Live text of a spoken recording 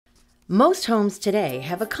Most homes today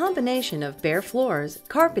have a combination of bare floors,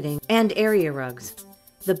 carpeting, and area rugs.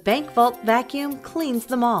 The Bank Vault vacuum cleans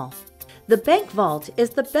them all. The Bank Vault is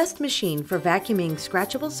the best machine for vacuuming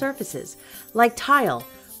scratchable surfaces like tile,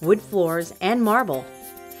 wood floors, and marble.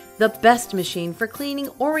 The best machine for cleaning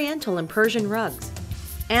Oriental and Persian rugs.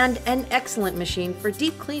 And an excellent machine for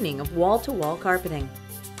deep cleaning of wall-to-wall carpeting.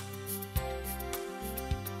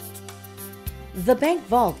 The Bank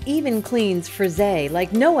Vault even cleans frisee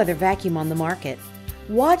like no other vacuum on the market.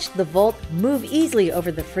 Watch the Vault move easily over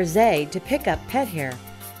the frisee to pick up pet hair.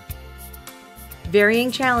 Varying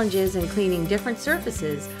challenges in cleaning different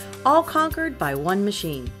surfaces, all conquered by one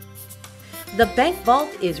machine. The Bank Vault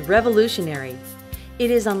is revolutionary. It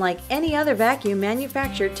is unlike any other vacuum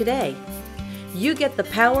manufactured today. You get the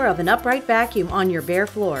power of an upright vacuum on your bare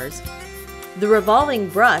floors. The revolving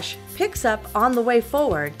brush picks up on the way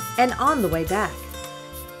forward and on the way back,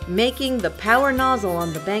 making the power nozzle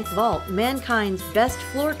on the Bank Vault mankind's best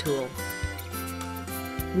floor tool.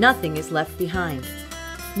 Nothing is left behind.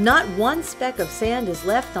 Not one speck of sand is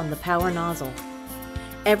left on the power nozzle.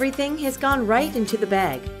 Everything has gone right into the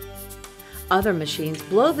bag. Other machines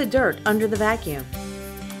blow the dirt under the vacuum.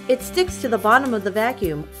 It sticks to the bottom of the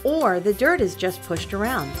vacuum, or the dirt is just pushed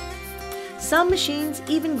around. Some machines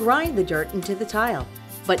even grind the dirt into the tile,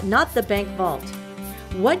 but not the Bank Vault.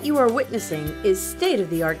 What you are witnessing is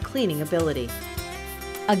state-of-the-art cleaning ability.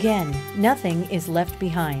 Again, nothing is left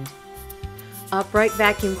behind. Upright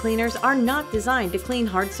vacuum cleaners are not designed to clean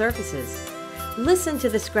hard surfaces. Listen to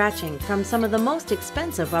the scratching from some of the most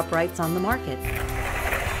expensive uprights on the market.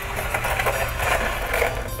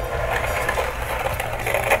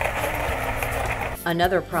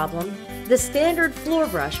 Another problem, the standard floor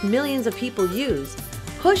brush millions of people use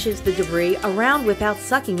pushes the debris around without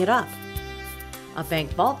sucking it up. A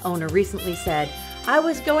Bank Vault owner recently said, "I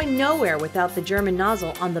was going nowhere without the German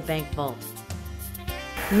Nozzle on the Bank Vault."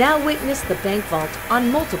 Now witness the Bank Vault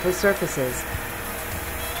on multiple surfaces.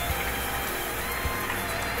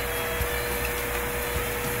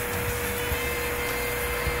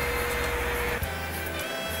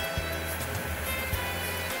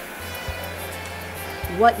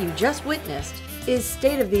 What you just witnessed is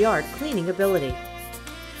state-of-the-art cleaning ability.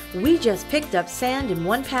 We just picked up sand in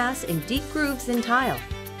one pass in deep grooves in tile,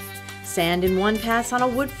 sand in one pass on a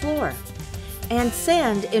wood floor, and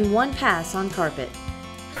sand in one pass on carpet.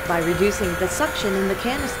 By reducing the suction in the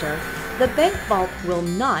canister, the Bank Vault will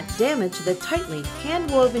not damage the tightly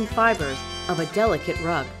hand-woven fibers of a delicate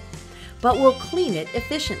rug, but will clean it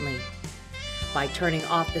efficiently. By turning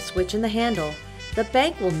off the switch in the handle, the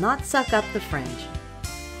bank will not suck up the fringe.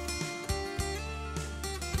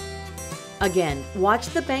 Again, watch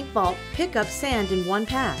the Bank Vault pick up sand in one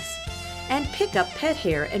pass and pick up pet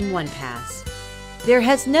hair in one pass. There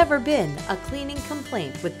has never been a cleaning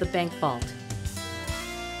complaint with the Bank Vault.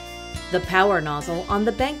 The power nozzle on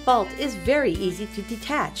the Bank Vault is very easy to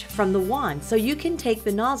detach from the wand, so you can take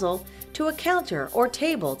the nozzle to a counter or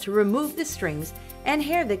table to remove the strings and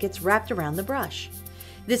hair that gets wrapped around the brush.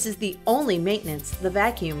 This is the only maintenance the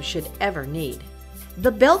vacuum should ever need.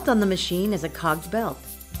 The belt on the machine is a cogged belt.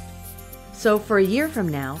 So for a year from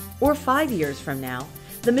now, or 5 years from now,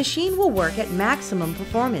 the machine will work at maximum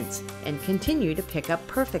performance and continue to pick up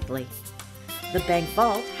perfectly. The Bank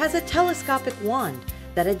Vault has a telescopic wand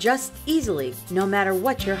that adjusts easily no matter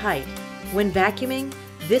what your height. When vacuuming,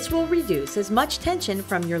 this will reduce as much tension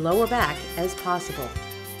from your lower back as possible.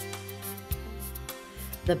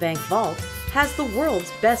 The Bank Vault has the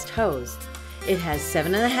world's best hose. It has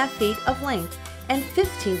 7.5 feet of length and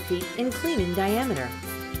 15 feet in cleaning diameter.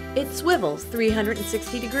 It swivels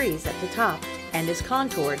 360 degrees at the top and is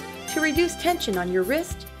contoured to reduce tension on your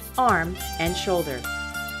wrist, arm, and shoulder.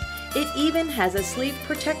 It even has a sleeve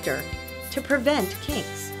protector to prevent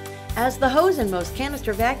kinks, as the hose in most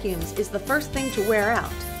canister vacuums is the first thing to wear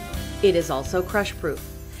out. It is also crush-proof.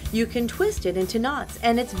 You can twist it into knots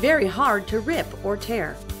and it's very hard to rip or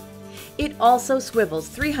tear. It also swivels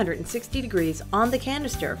 360 degrees on the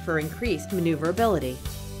canister for increased maneuverability.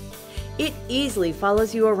 It easily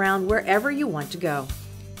follows you around wherever you want to go.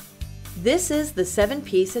 This is the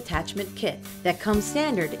 7-piece attachment kit that comes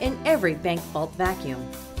standard in every Bank Vault vacuum.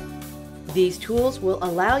 These tools will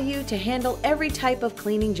allow you to handle every type of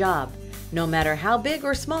cleaning job, no matter how big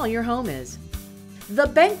or small your home is. The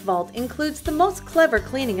Bank Vault includes the most clever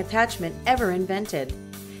cleaning attachment ever invented.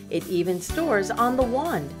 It even stores on the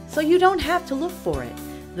wand, so you don't have to look for it.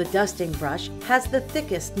 The dusting brush has the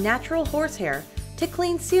thickest natural horsehair to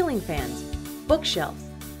clean ceiling fans, bookshelves,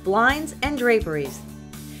 blinds, and draperies.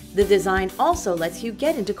 The design also lets you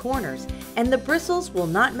get into corners, and the bristles will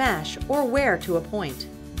not mash or wear to a point.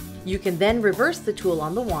 You can then reverse the tool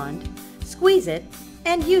on the wand, squeeze it,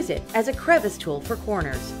 and use it as a crevice tool for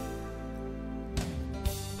corners.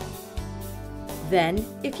 Then,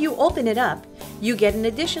 if you open it up, you get an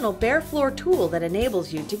additional bare floor tool that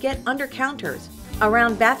enables you to get under counters,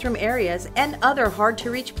 around bathroom areas, and other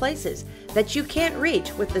hard-to-reach places that you can't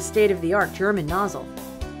reach with the state-of-the-art German nozzle.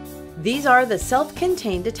 These are the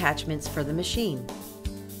self-contained attachments for the machine.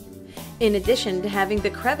 In addition to having the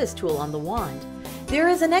crevice tool on the wand, there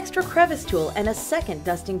is an extra crevice tool and a second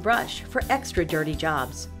dusting brush for extra dirty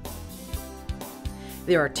jobs.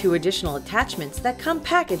 There are 2 additional attachments that come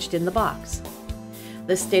packaged in the box.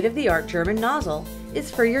 The state-of-the-art German nozzle is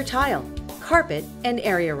for your tile, carpet, and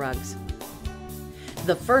area rugs.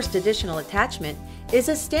 The first additional attachment is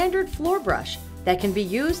a standard floor brush that can be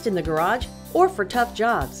used in the garage or for tough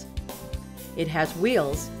jobs. It has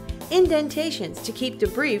wheels, indentations to keep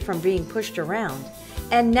debris from being pushed around,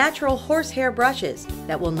 and natural horsehair brushes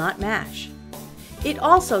that will not mash. It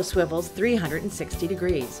also swivels 360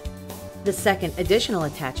 degrees. The second additional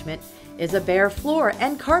attachment is a bare floor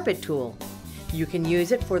and carpet tool. You can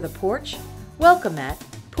use it for the porch, welcome mat,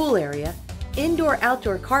 pool area,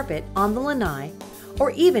 indoor-outdoor carpet on the lanai,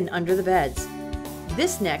 or even under the beds.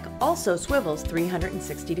 This neck also swivels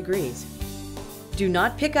 360 degrees. Do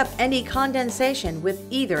not pick up any condensation with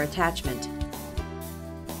either attachment.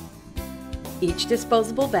 Each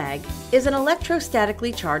disposable bag is an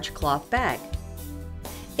electrostatically charged cloth bag.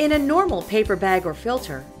 In a normal paper bag or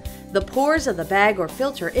filter, the pores of the bag or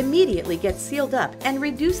filter immediately get sealed up and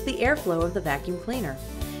reduce the airflow of the vacuum cleaner,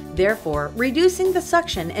 therefore reducing the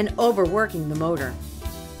suction and overworking the motor.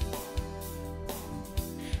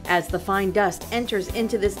 As the fine dust enters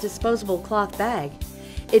into this disposable cloth bag,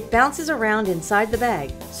 it bounces around inside the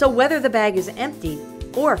bag, so whether the bag is empty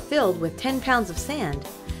or filled with 10 pounds of sand,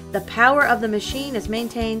 the power of the machine is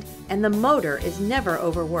maintained and the motor is never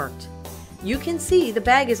overworked. You can see the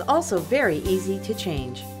bag is also very easy to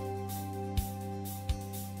change.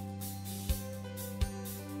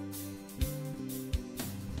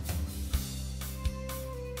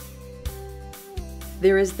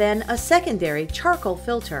 There is then a secondary charcoal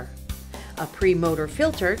filter, a pre-motor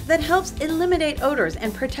filter that helps eliminate odors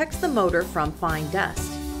and protects the motor from fine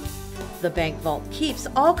dust. The bank vault keeps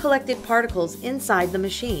all collected particles inside the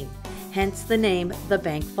machine, hence the name the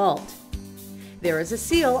bank vault. There is a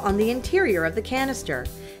seal on the interior of the canister,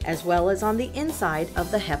 as well as on the inside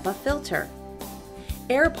of the HEPA filter.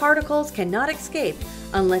 Air particles cannot escape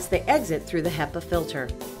unless they exit through the HEPA filter.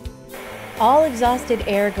 All exhausted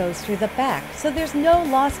air goes through the back, so there's no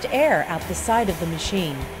lost air out the side of the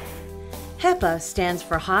machine. HEPA stands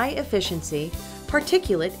for High Efficiency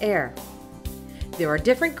Particulate Air. There are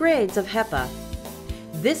different grades of HEPA.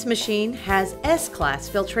 This machine has S-class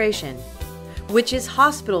filtration, which is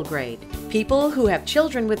hospital grade. People who have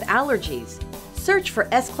children with allergies, search for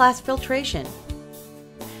S-class filtration.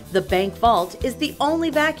 The bank vault is the only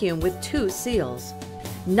vacuum with 2 seals.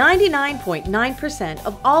 99.9%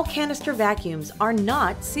 of all canister vacuums are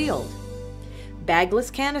not sealed.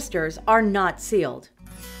 Bagless canisters are not sealed.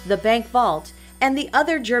 The bank vault and the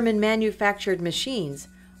other German manufactured machines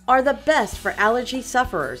are the best for allergy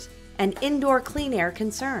sufferers and indoor clean air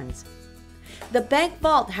concerns. The bank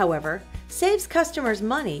vault, however, saves customers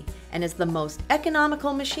money and is the most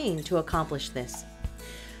economical machine to accomplish this.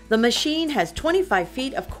 The machine has 25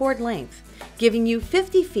 feet of cord length, giving you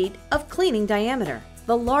 50 feet of cleaning diameter,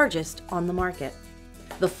 the largest on the market.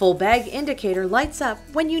 The full bag indicator lights up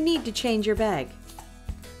when you need to change your bag.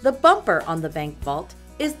 The bumper on the bank vault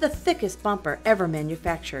is the thickest bumper ever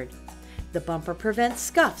manufactured. The bumper prevents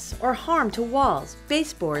scuffs or harm to walls,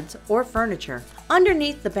 baseboards, or furniture.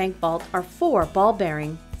 Underneath the bank vault are 4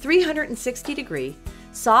 ball-bearing, 360-degree,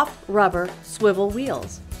 soft rubber swivel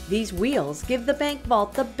wheels. These wheels give the bank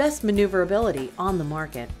vault the best maneuverability on the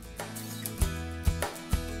market.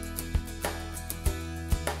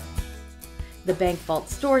 The bank vault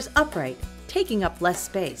stores upright, taking up less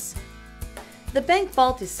space. The bank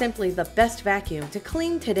vault is simply the best vacuum to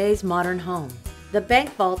clean today's modern home. The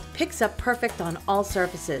bank vault picks up perfect on all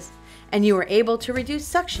surfaces, and you are able to reduce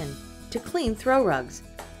suction to clean throw rugs,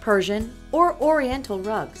 Persian or Oriental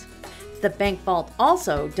rugs. The bank vault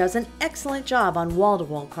also does an excellent job on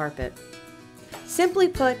wall-to-wall carpet. Simply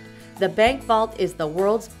put, the bank vault is the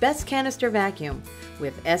world's best canister vacuum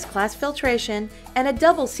with S-class filtration and a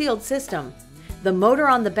double-sealed system. The motor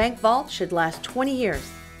on the bank vault should last 20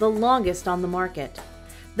 years, the longest on the market.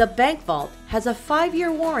 The bank vault has a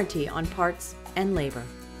 5-year warranty on parts and labor.